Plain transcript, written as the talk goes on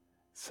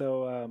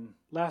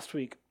Last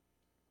week,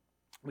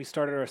 we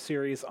started our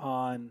series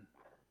on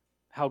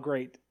how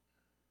great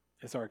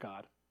is our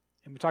God.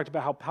 And we talked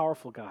about how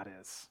powerful God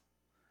is.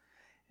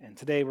 And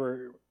today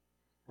we're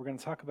going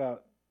to talk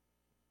about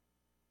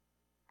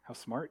how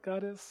smart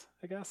God is,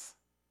 I guess.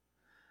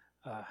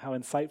 How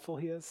insightful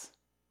he is.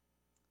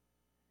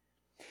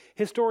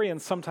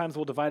 Historians sometimes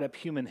will divide up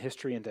human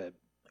history into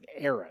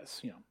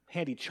eras,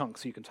 handy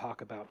chunks you can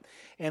talk about.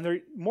 And they're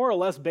more or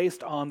less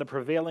based on the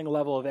prevailing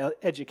level of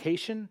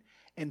education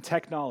and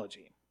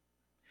technology.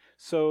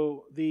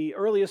 So the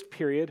earliest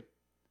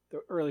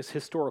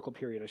historical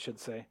period, I should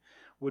say,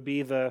 would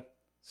be the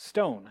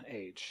Stone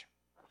Age.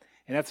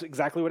 And that's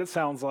exactly what it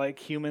sounds like.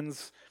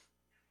 Humans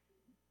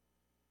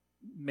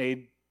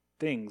made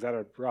things out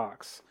of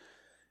rocks.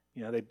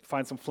 They'd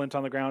find some flint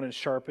on the ground and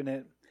sharpen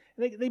it.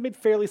 And they made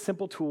fairly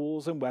simple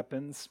tools and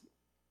weapons.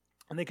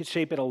 And they could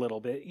shape it a little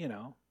bit,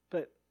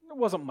 but there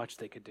wasn't much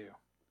they could do.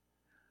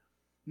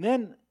 And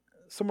then,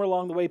 somewhere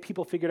along the way,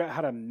 people figured out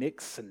how to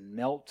mix and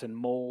melt and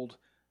mold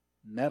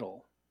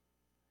metal.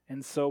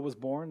 And so was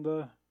born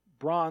the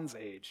Bronze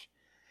Age.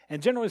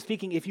 And generally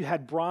speaking, if you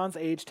had Bronze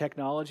Age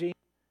technology,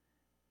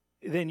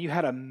 then you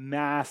had a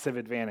massive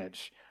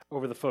advantage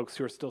over the folks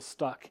who are still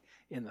stuck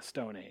in the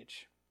Stone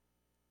Age.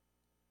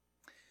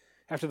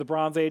 After the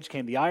Bronze Age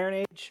came the Iron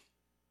Age,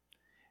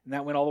 and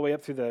that went all the way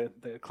up through the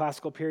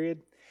classical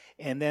period.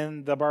 And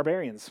then the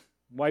barbarians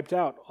wiped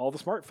out all the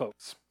smart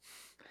folks.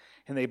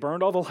 And they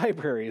burned all the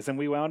libraries, and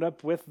we wound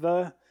up with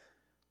the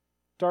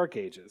Dark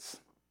Ages.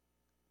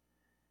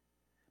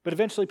 But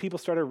eventually people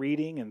started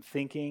reading and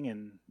thinking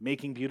and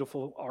making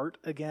beautiful art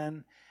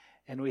again.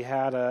 And we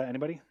had,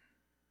 anybody?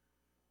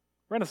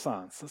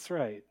 Renaissance, that's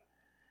right.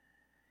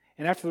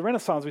 And after the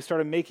Renaissance, we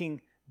started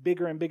making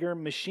bigger and bigger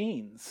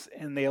machines,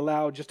 and they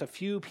allowed just a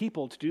few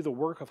people to do the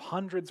work of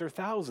hundreds or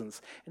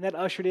thousands. And that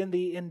ushered in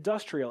the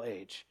Industrial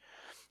Age.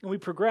 And we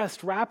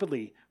progressed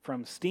rapidly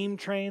from steam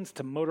trains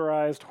to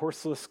motorized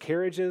horseless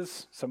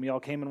carriages. Some of y'all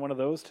came in one of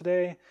those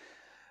today.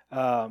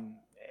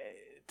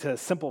 To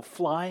simple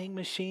flying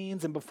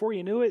machines. And before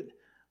you knew it,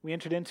 we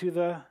entered into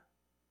the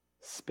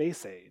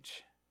Space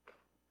Age.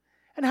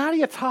 And how do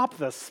you top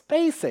the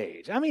Space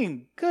Age? I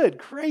mean, good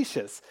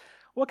gracious.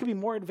 What could be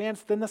more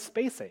advanced than the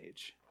Space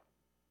Age?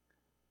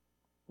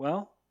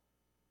 Well,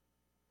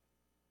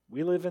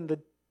 we live in the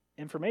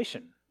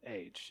Information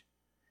Age.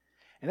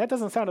 And that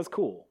doesn't sound as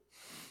cool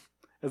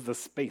as the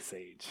Space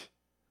Age.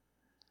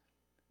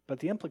 But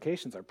the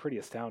implications are pretty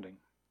astounding.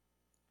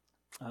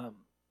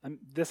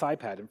 This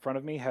iPad in front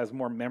of me has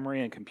more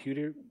memory and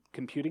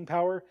computing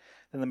power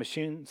than the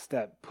machines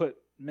that put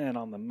men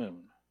on the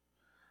moon.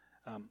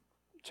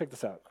 Check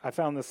this out. I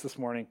found this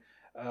morning.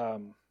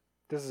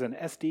 This is an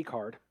SD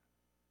card.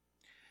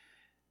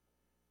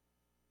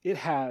 It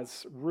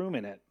has room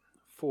in it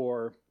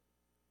for,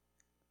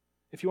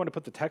 if you want to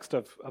put the text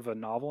of a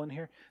novel in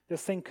here,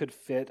 this thing could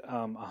fit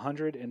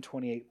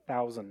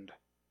 128,000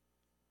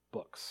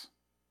 books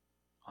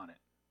on it.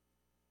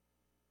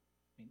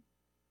 I mean,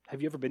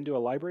 have you ever been to a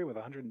library with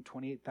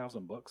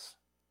 128,000 books?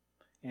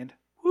 And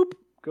whoop,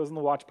 goes in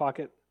the watch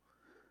pocket.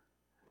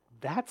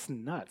 That's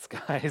nuts,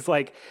 guys.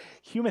 Like,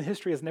 human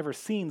history has never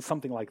seen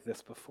something like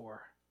this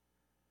before.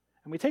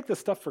 And we take this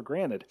stuff for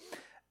granted.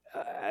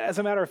 As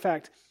a matter of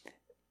fact,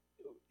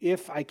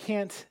 if I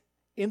can't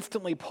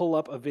instantly pull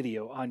up a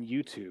video on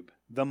YouTube,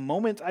 the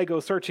moment I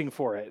go searching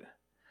for it,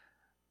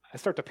 I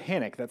start to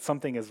panic that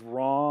something is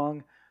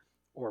wrong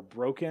or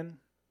broken.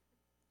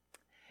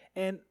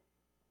 And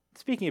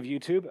speaking of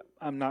YouTube,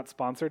 I'm not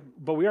sponsored,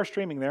 but we are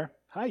streaming there.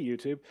 Hi,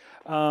 YouTube.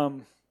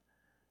 Do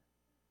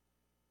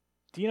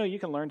you know you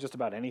can learn just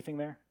about anything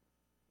there?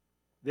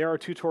 There are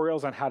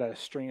tutorials on how to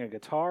string a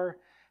guitar,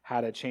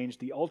 how to change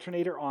the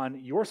alternator on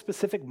your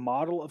specific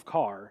model of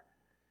car,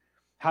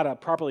 how to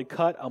properly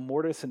cut a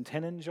mortise and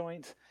tenon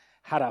joint,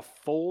 how to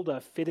fold a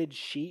fitted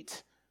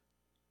sheet.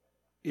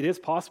 It is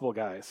possible,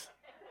 guys.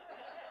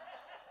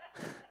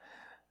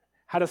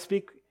 How to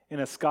speak in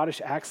a Scottish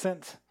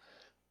accent.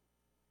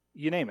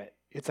 You name it,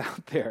 it's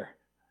out there.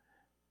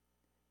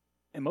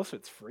 And most of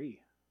it's free.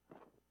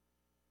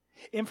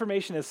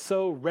 Information is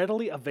so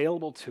readily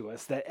available to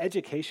us that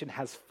education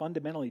has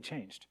fundamentally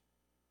changed.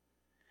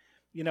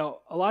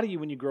 A lot of you,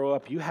 when you grow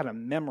up, you had to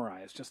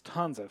memorize just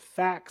tons of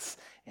facts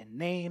and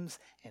names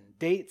and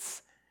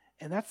dates,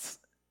 and that's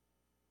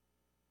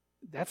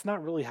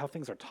not really how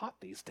things are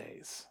taught these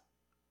days.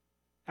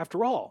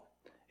 After all,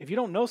 if you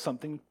don't know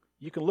something,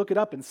 you can look it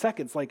up in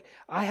seconds. Like,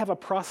 I have a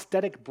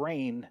prosthetic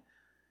brain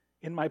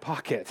in my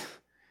pocket.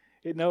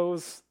 It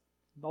knows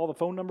all the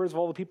phone numbers of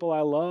all the people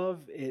I love.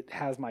 It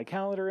has my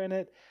calendar in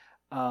it.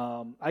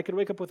 I could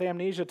wake up with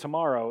amnesia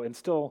tomorrow and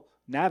still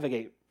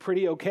navigate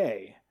pretty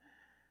okay.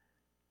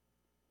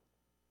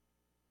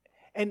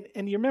 And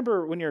you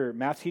remember when your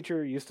math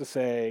teacher used to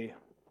say,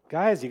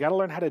 guys, you got to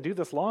learn how to do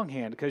this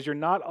longhand because you're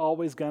not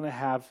always going to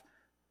have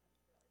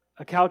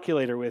a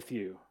calculator with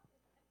you.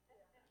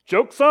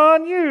 Joke's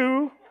on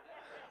you.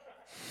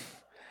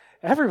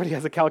 Everybody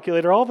has a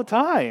calculator all the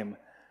time.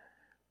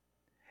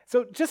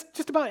 So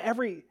just about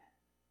every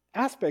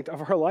aspect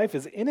of our life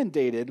is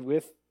inundated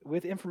with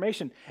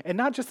information. And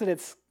not just that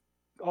it's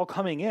all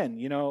coming in,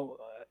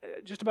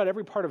 just about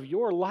every part of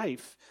your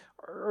life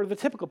or the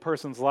typical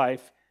person's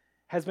life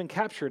has been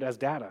captured as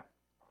data.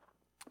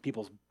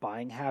 People's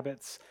buying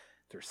habits,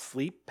 their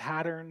sleep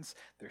patterns,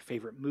 their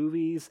favorite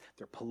movies,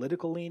 their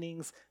political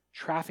leanings,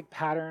 traffic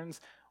patterns,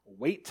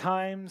 wait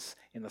times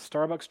in the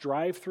Starbucks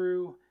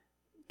drive-thru,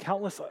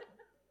 countless...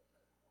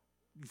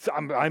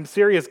 I'm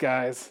serious,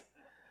 guys.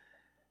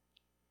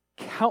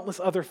 Countless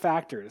other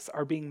factors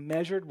are being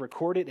measured,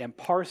 recorded, and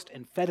parsed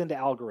and fed into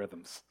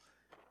algorithms.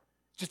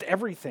 Just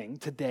everything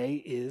today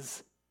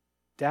is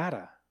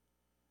data.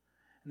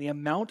 And the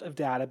amount of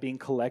data being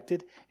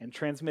collected and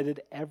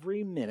transmitted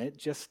every minute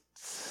just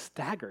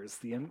staggers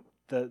the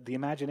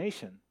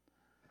imagination.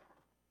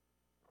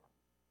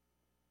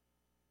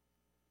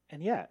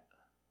 And yet,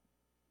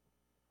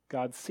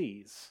 God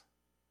sees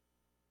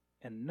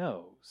and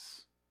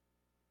knows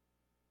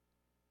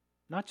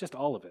not just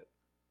all of it,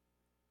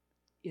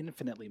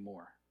 infinitely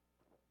more.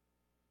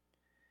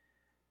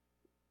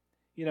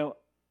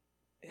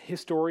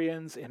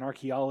 Historians and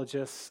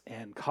archaeologists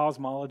and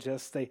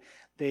cosmologists,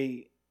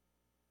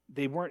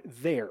 they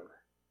weren't there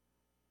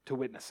to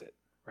witness it,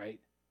 right?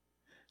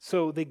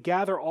 So they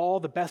gather all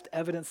the best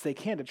evidence they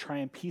can to try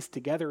and piece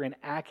together an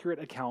accurate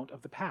account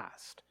of the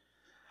past.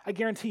 I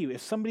guarantee you,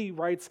 if somebody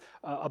writes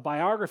a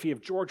biography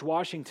of George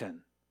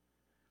Washington,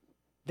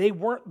 they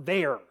weren't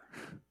there,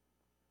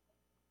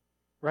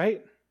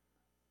 right?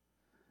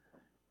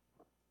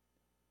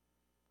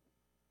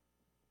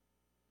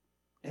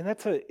 And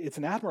it's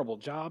an admirable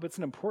job, it's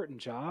an important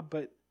job,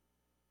 but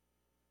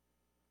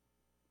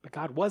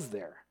God was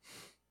there.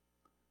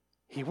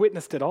 He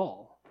witnessed it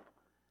all.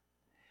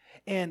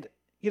 And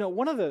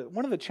one of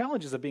the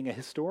challenges of being a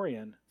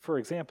historian, for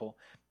example,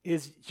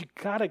 is you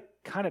got to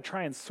kind of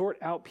try and sort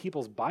out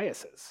people's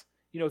biases.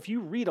 If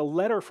you read a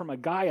letter from a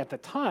guy at the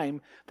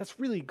time, that's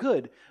really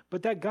good,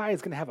 but that guy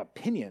is going to have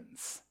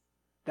opinions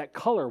that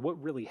color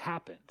what really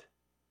happened.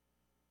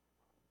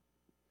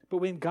 But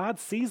when God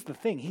sees the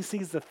thing, he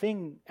sees the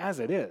thing as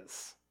it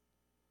is.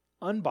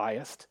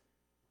 Unbiased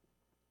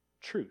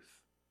truth.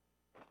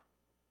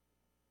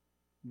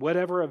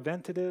 Whatever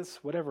event it is,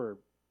 whatever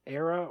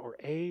era or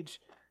age,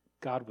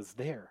 God was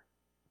there.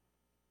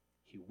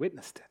 He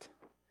witnessed it.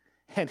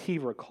 And he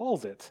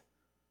recalls it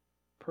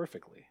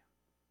perfectly.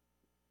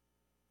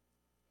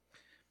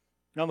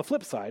 Now on the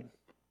flip side,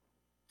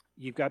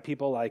 you've got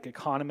people like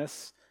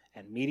economists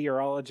and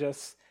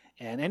meteorologists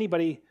and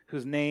anybody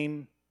whose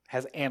name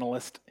has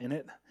analyst in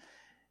it.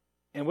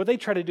 And what they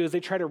try to do is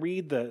they try to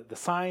read the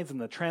signs and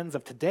the trends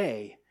of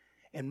today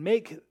and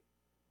make,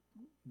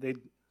 they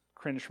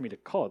cringe for me to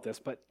call it this,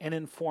 but an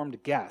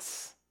informed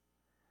guess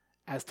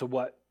as to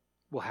what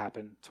will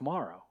happen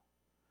tomorrow.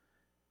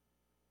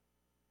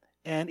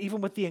 And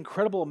even with the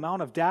incredible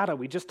amount of data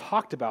we just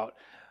talked about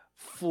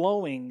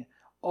flowing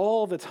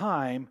all the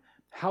time,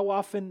 how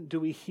often do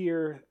we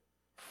hear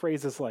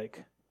phrases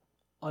like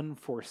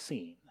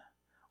unforeseen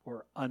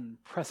or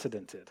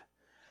unprecedented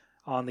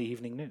on the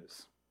evening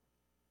news?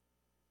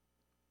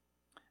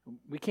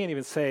 We can't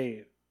even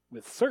say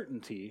with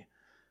certainty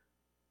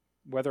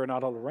whether or not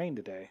it'll rain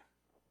today.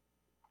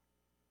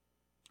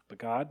 But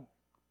God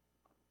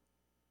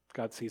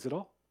sees it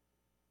all.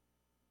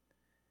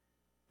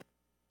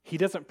 He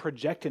doesn't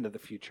project into the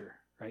future,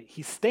 right?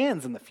 He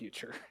stands in the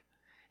future.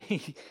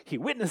 He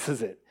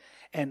witnesses it.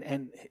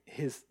 And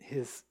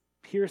his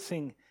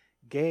piercing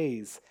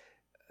gaze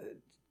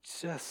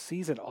just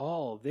sees it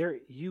all.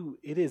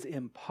 It is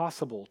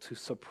impossible to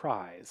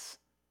surprise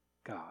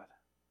God.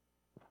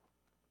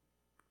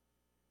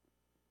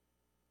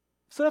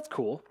 So that's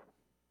cool.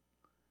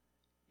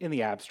 In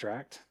the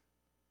abstract,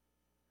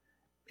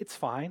 it's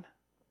fine.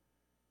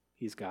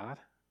 He's God.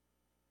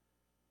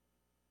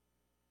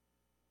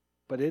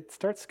 But it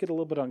starts to get a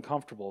little bit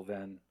uncomfortable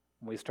then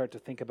when we start to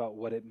think about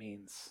what it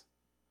means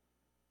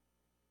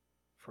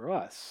for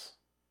us.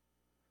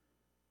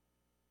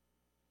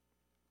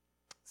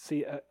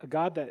 See, a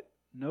God that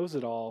knows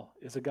it all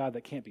is a God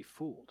that can't be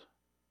fooled.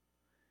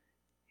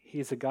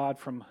 He's a God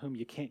from whom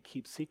you can't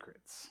keep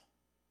secrets.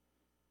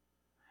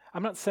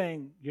 I'm not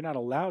saying you're not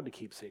allowed to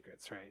keep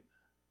secrets, right?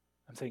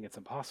 I'm saying it's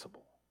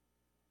impossible.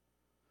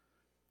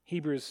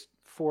 Hebrews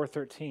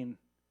 4:13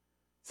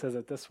 says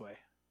it this way: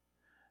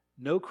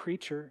 no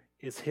creature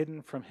is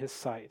hidden from his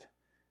sight,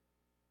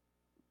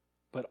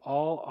 but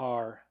all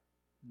are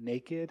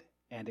naked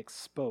and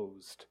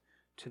exposed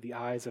to the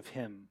eyes of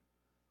him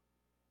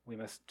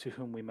to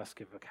whom we must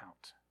give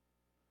account.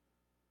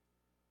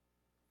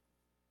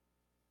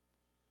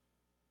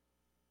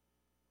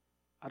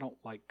 I don't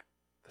like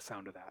the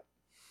sound of that.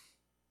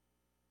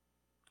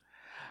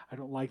 I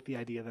don't like the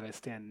idea that I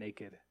stand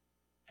naked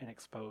and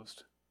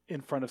exposed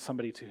in front of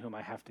somebody to whom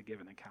I have to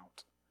give an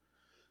account.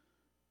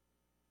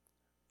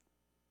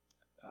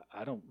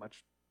 I don't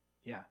much,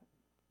 yeah.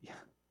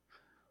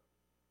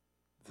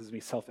 This is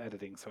me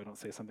self-editing, so I don't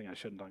say something I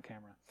shouldn't on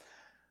camera.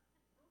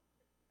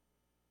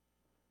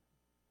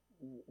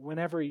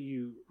 Whenever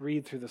you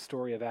read through the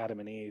story of Adam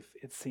and Eve,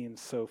 it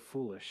seems so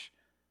foolish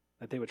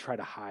that they would try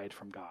to hide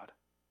from God,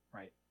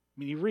 right? I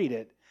mean, you read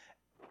it,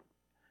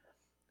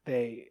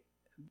 they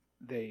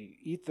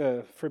eat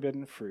the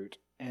forbidden fruit,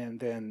 and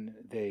then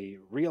they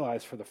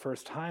realize for the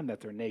first time that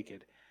they're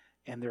naked,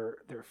 and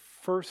their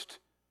first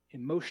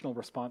emotional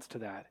response to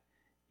that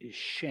is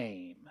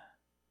shame.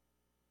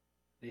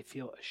 They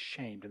feel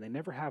ashamed, and they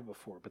never have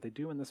before, but they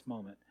do in this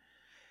moment.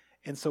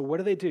 And so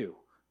what do?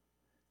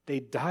 They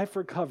dive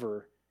for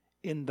cover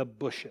in the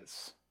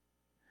bushes.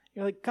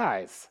 You're like,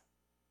 guys,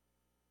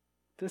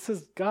 this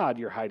is God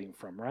you're hiding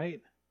from,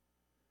 right?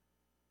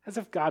 As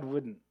if God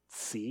wouldn't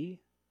see.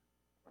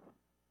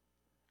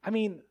 I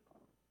mean,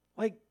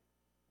 like,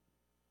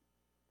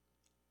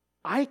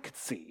 I could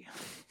see,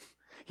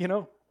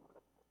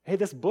 hey,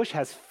 this bush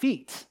has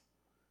feet.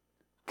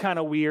 Kind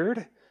of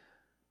weird,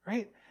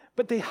 right?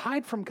 But they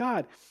hide from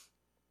God.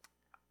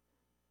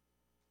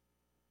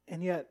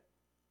 And yet,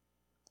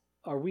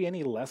 are we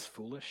any less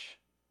foolish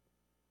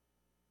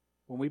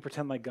when we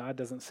pretend like God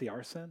doesn't see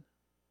our sin?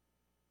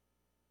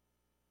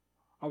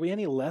 Are we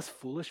any less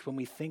foolish when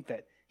we think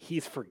that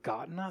he's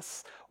forgotten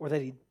us or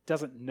that he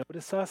doesn't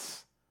notice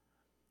us?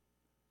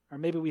 Or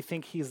maybe we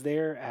think he's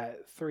there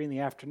at 3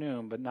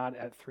 p.m, but not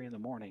at 3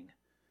 a.m.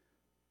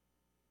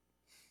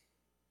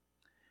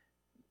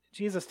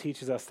 Jesus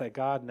teaches us that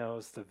God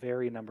knows the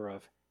very number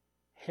of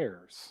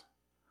hairs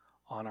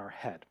on our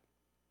head.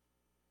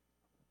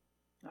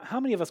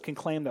 How many of us can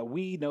claim that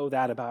we know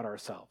that about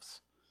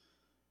ourselves?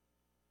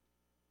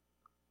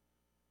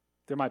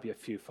 There might be a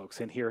few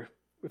folks in here,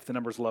 if the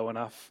number's low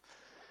enough.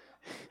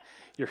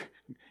 You're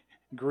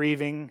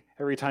grieving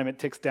every time it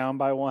ticks down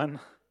by one.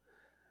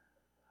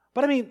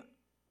 But I mean,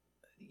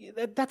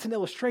 that's an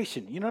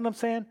illustration. You know what I'm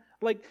saying?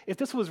 Like, if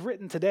this was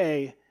written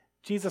today,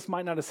 Jesus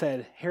might not have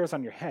said hairs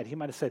on your head. He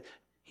might have said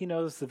he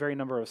knows the very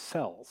number of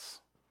cells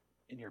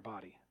in your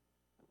body.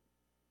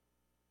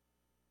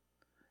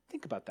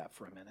 Think about that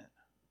for a minute.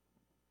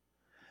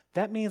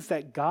 That means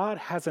that God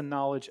has a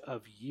knowledge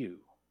of you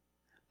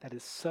that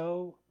is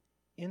so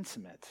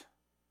intimate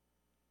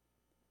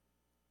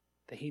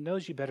that he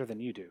knows you better than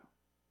you do.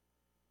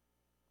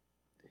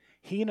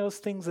 He knows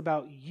things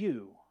about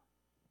you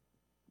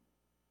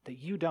that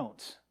you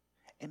don't,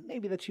 and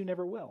maybe that you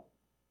never will.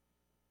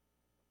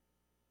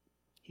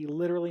 He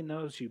literally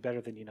knows you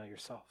better than you know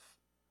yourself.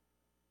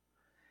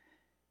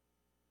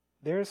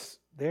 There's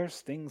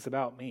things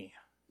about me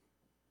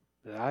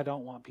that I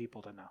don't want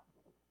people to know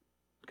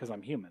because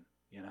I'm human,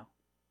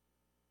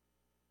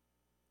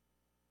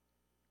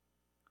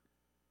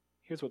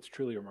 Here's what's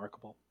truly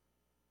remarkable.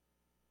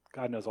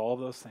 God knows all of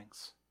those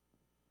things.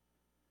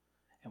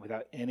 And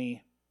without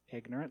any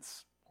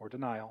ignorance or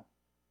denial,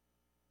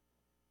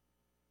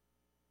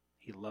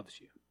 he loves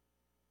you.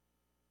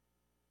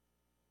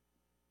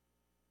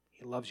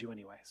 He loves you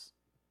anyways.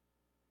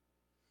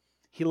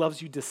 He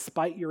loves you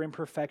despite your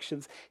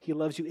imperfections. He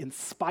loves you in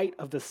spite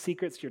of the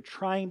secrets you're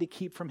trying to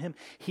keep from him.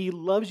 He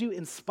loves you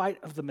in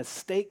spite of the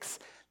mistakes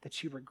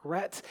that you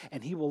regret,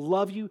 and he will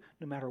love you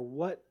no matter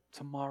what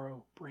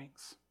tomorrow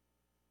brings.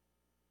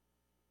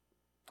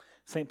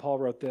 St. Paul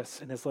wrote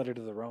this in his letter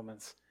to the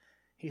Romans.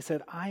 He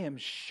said, I am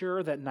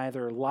sure that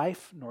neither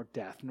life nor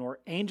death, nor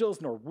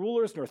angels, nor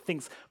rulers, nor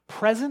things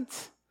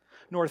present,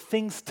 nor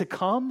things to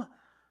come,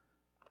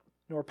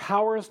 nor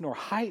powers, nor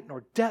height,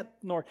 nor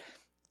depth, nor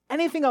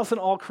anything else in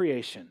all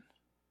creation,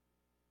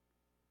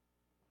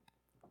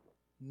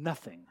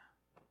 nothing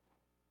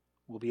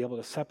will be able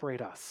to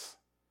separate us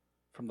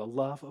from the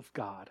love of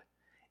God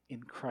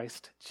in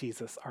Christ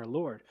Jesus our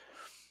Lord.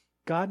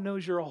 God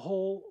knows your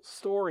whole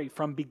story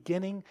from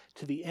beginning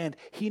to the end.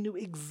 He knew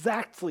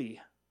exactly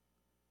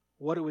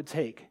what it would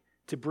take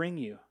to bring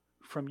you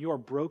from your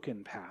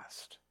broken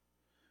past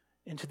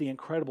into the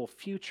incredible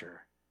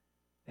future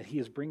that he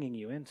is bringing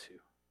you into.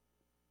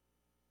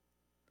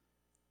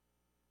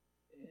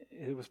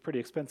 It was pretty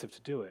expensive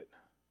to do it.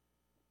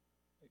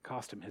 It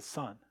cost him his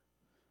son.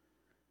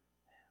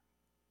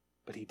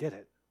 But he did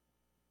it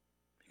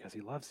because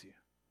he loves you.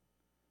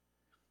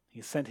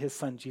 He sent his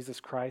son, Jesus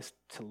Christ,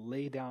 to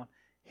lay down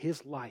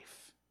his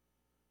life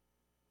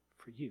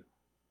for you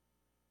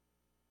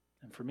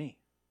and for me.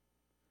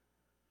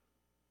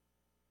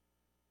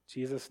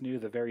 Jesus knew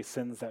the very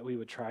sins that we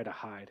would try to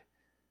hide,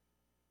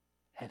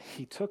 and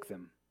he took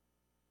them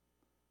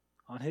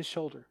on his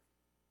shoulder,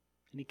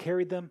 and he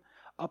carried them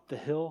up the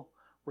hill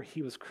where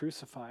he was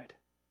crucified.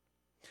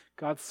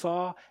 God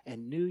saw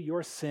and knew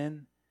your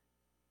sin,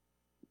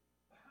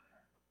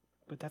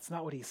 but that's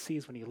not what he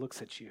sees when he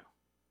looks at you.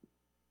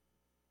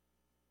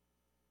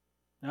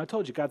 Now, I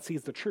told you, God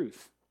sees the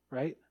truth,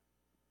 right?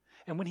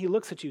 And when he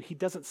looks at you, he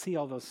doesn't see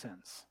all those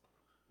sins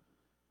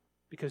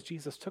because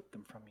Jesus took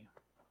them from you.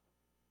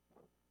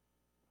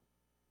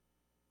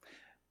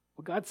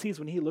 What God sees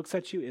when he looks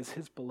at you is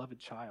his beloved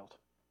child,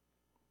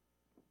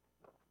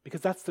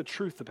 because that's the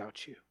truth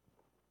about you.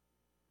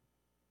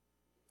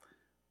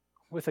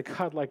 With a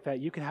God like that,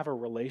 you can have a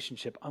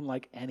relationship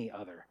unlike any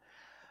other.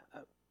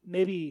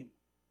 Maybe,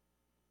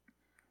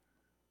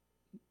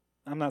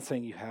 I'm not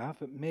saying you have,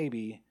 but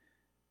maybe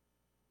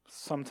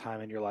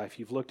sometime in your life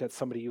you've looked at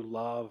somebody you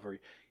love or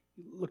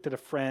you looked at a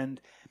friend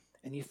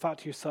and you thought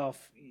to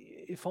yourself,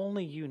 if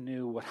only you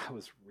knew what I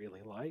was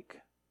really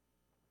like,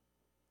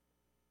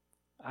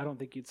 I don't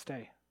think you'd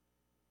stay.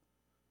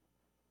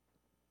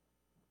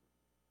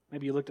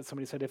 Maybe you looked at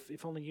somebody and said,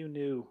 if only you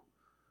knew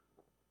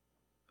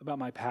about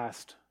my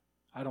past,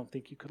 I don't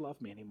think you could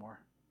love me anymore.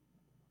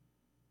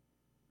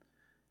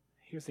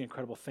 Here's the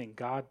incredible thing.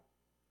 God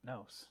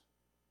knows.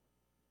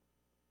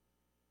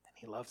 And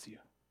he loves you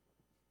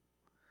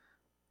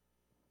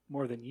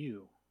more than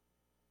you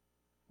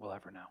will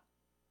ever know.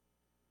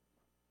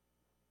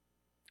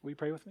 Will you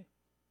pray with me?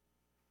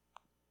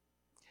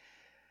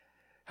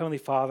 Heavenly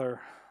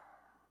Father,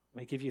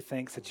 we give you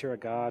thanks that you're a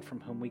God from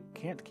whom we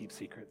can't keep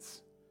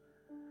secrets.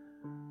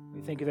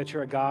 We thank you that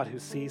you're a God who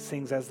sees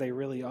things as they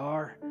really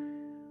are.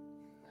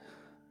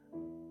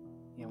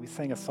 You know, we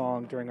sang a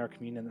song during our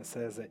communion that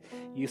says that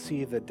you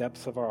see the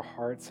depths of our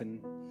hearts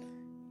and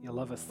you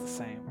love us the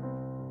same.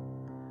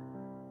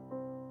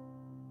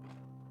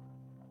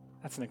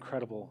 That's an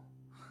incredible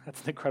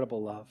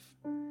love.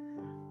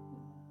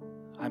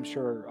 I'm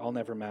sure I'll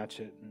never match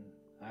it, and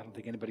I don't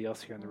think anybody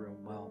else here in the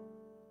room will.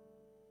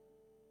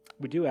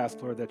 We do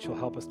ask, Lord, that you'll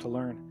help us to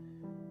learn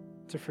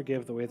to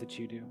forgive the way that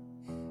you do,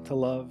 to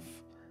love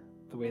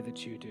the way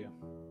that you do.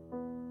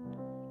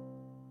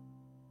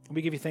 And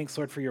we give you thanks,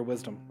 Lord, for your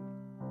wisdom,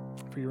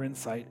 for your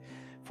insight,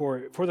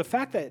 for the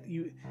fact that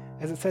you,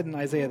 as it said in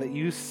Isaiah, that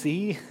you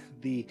see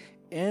the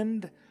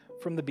end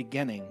from the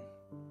beginning.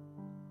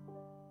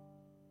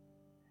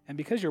 And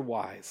because you're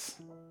wise,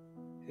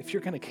 if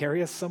you're going to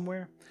carry us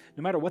somewhere,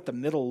 no matter what the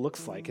middle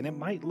looks like, and it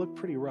might look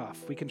pretty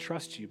rough, we can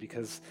trust you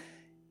because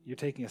you're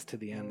taking us to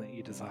the end that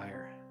you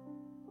desire,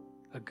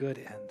 a good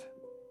end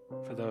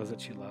for those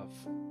that you love.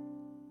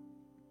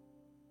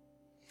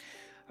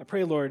 I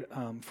pray, Lord,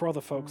 for all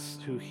the folks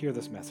who hear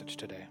this message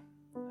today,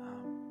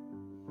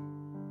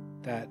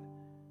 that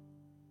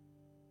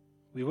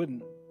we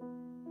wouldn't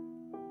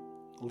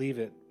leave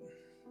it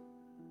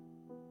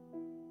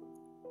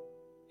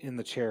in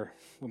the chair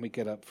when we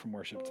get up from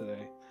worship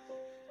today,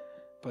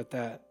 but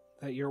that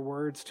your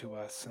words to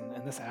us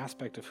and this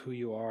aspect of who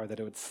you are, that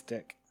it would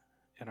stick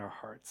in our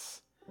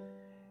hearts,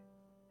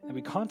 and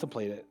we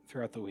contemplate it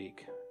throughout the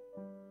week,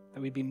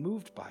 that we'd be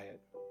moved by it.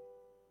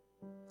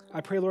 I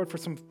pray, Lord, for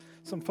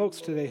some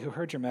folks today who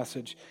heard your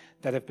message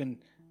that have been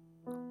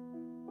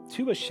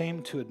too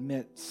ashamed to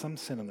admit some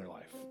sin in their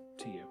life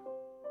to you.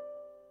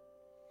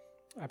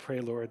 I pray,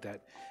 Lord,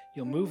 that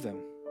you'll move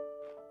them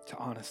to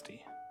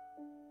honesty,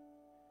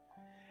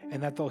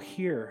 and that they'll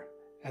hear,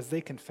 as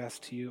they confess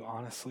to you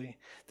honestly,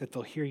 that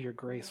they'll hear your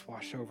grace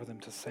wash over them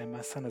to say,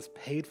 my son has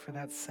paid for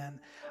that sin.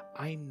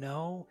 I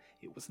know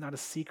it was not a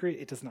secret.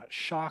 It does not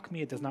shock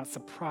me. It does not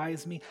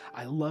surprise me.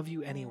 I love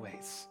you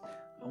anyways.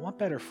 I want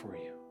better for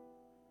you,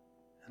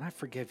 and I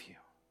forgive you.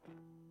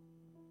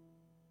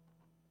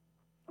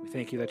 We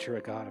thank you that you're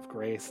a God of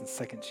grace and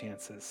second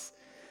chances,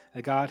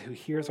 a God who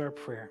hears our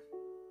prayer,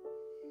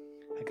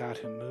 a God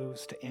who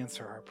moves to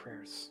answer our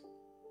prayers,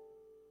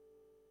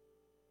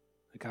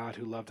 a God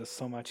who loved us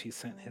so much he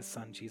sent his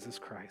son Jesus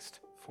Christ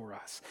for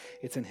us.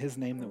 It's in his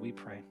name that we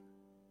pray.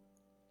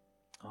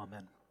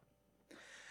 Amen.